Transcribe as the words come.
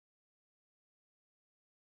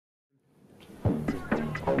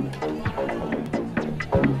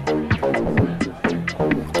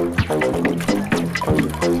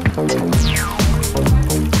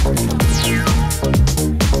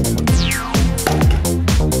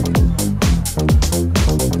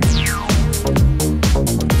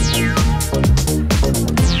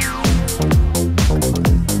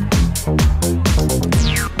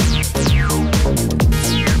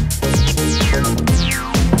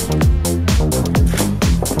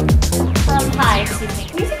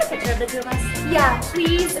Yeah,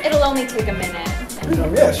 please. It'll only take a minute.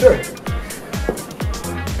 Yeah, sure.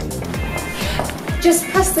 Just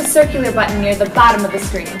press the circular button near the bottom of the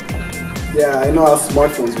screen. Yeah, I know how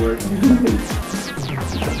smartphones work.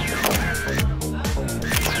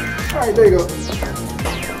 Alright, there you go.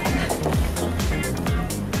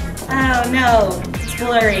 Oh no, it's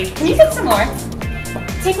blurry. Can you take some more?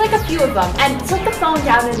 Take like a few of them and tilt the phone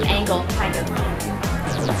down at an angle, kind of.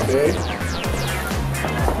 Okay.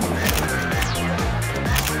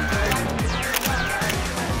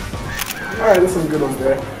 Alright, there's some good ones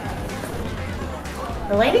there.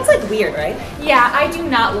 The lighting's like weird, right? Yeah, I do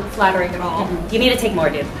not look flattering at all. You need to take more,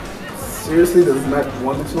 dude. Seriously, there's not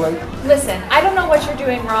one that you like? Listen, I don't know what you're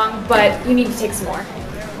doing wrong, but you need to take some more.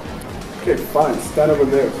 Okay, fine. Stand over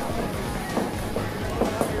there.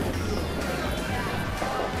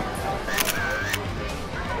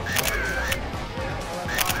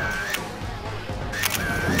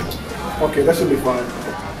 Okay, that should be fine.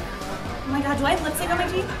 Oh my god, do I have lipstick on my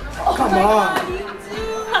teeth? Oh Come my on. God, you do.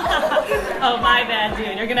 Oh, my bad,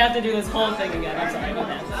 dude. You're gonna have to do this whole thing again. I'm sorry about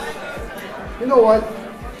that. You know what?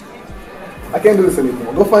 I can't do this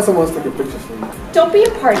anymore. Go find someone else to take your pictures for me. Don't be a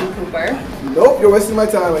party pooper. Nope, you're wasting my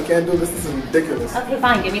time. I can't do this. This is ridiculous. Okay,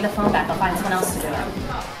 fine. Give me the phone back. I'll find someone else to do it.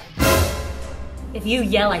 If you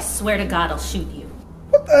yell, I swear to God, I'll shoot you.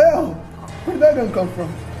 What the hell? Where did that gun come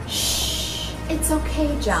from? Shh. It's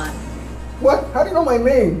okay, John. What? How do you know my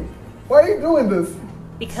name? Why are you doing this?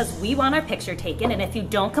 Because we want our picture taken, and if you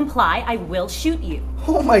don't comply, I will shoot you.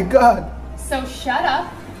 Oh my god. So shut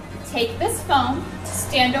up, take this phone,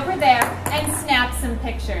 stand over there, and snap some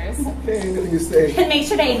pictures. Okay, anything you say. And make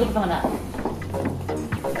sure to angle the phone up.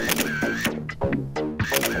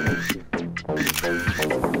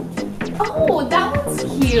 Oh, that one's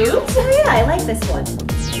cute. Oh yeah, I like this one.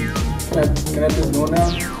 Can I just go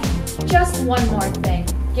now? Just one more thing.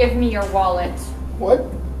 Give me your wallet. What?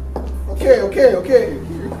 Okay.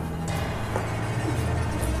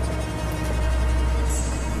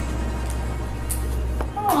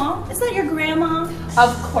 Aw, is that your grandma?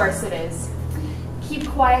 Of course it is. Keep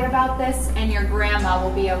quiet about this and your grandma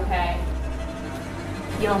will be okay.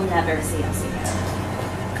 You'll never see us again.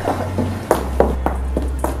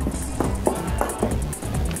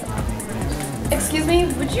 Excuse me,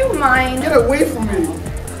 would you mind? Get away from me.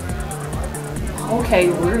 Okay,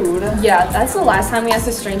 rude. Yeah, that's the last time we asked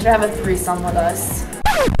a stranger to have a threesome with us.